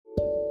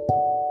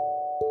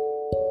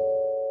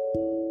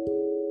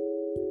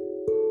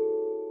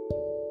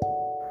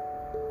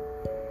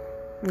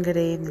Good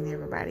evening,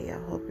 everybody. I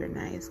hope your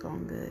night is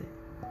going good.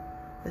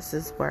 This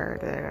is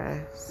word that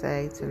I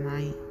say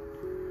tonight.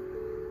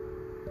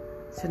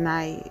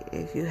 Tonight,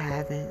 if you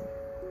haven't,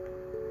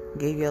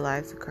 give your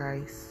life to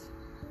Christ.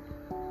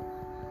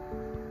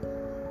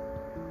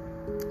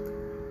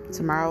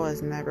 Tomorrow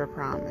is never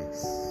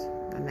promised.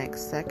 The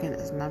next second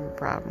is never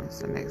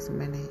promised. The next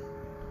minute.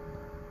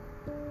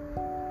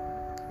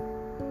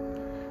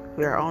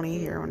 We are only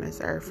here on this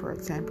earth for a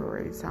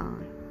temporary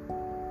time.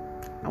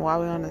 And while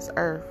we're on this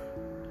earth,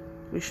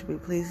 we should be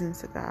pleasing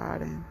to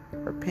God and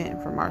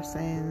repenting from our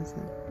sins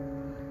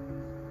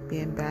and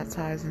being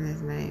baptized in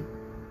His name,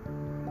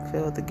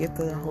 filled with the gift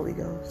of the Holy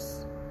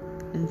Ghost.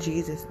 In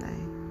Jesus'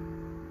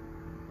 name.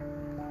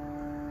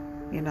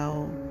 You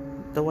know,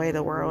 the way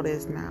the world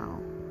is now,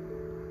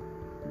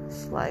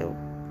 it's like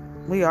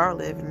we are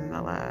living in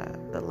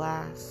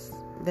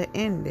the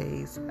end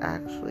days,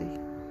 actually.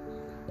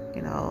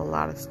 You know, a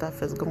lot of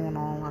stuff is going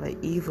on, a lot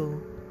of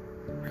evil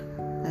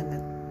in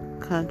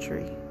the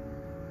country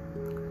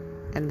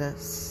and the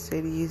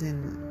cities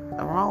and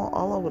around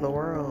all over the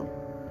world.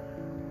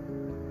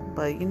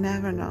 But you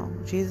never know.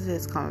 Jesus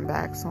is coming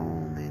back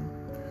soon, and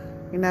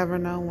you never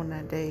know when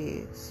that day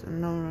is. You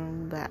never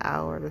know that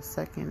hour, the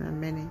second, the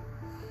minute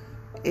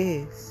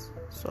is.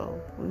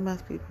 So we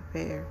must be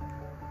prepared.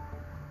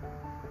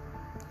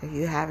 If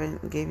you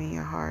haven't given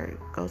your heart,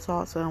 go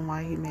talk to Him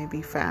while He may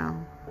be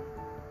found.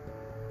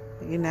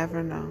 You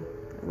never know.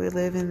 We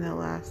live in the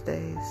last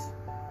days.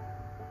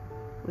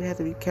 We have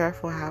to be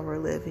careful how we're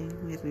living.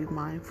 We have to be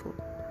mindful.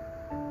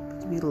 We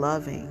have to be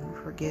loving,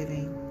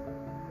 forgiving.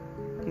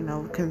 You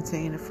know,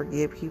 continue to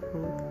forgive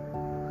people.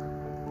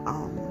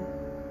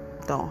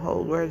 Don't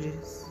hold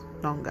grudges.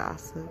 Don't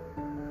gossip.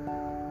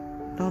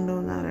 Don't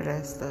do none of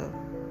that stuff.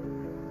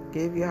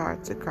 Give your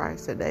heart to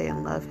Christ today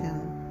and love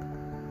Him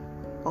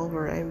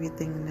over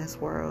everything in this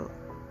world.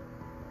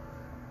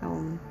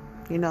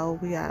 You know,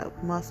 we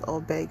must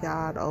obey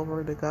God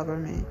over the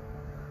government,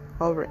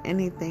 over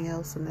anything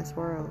else in this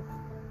world.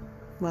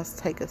 Must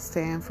take a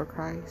stand for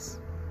Christ.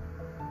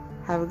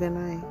 Have a good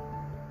night.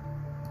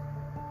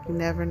 You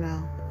never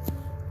know.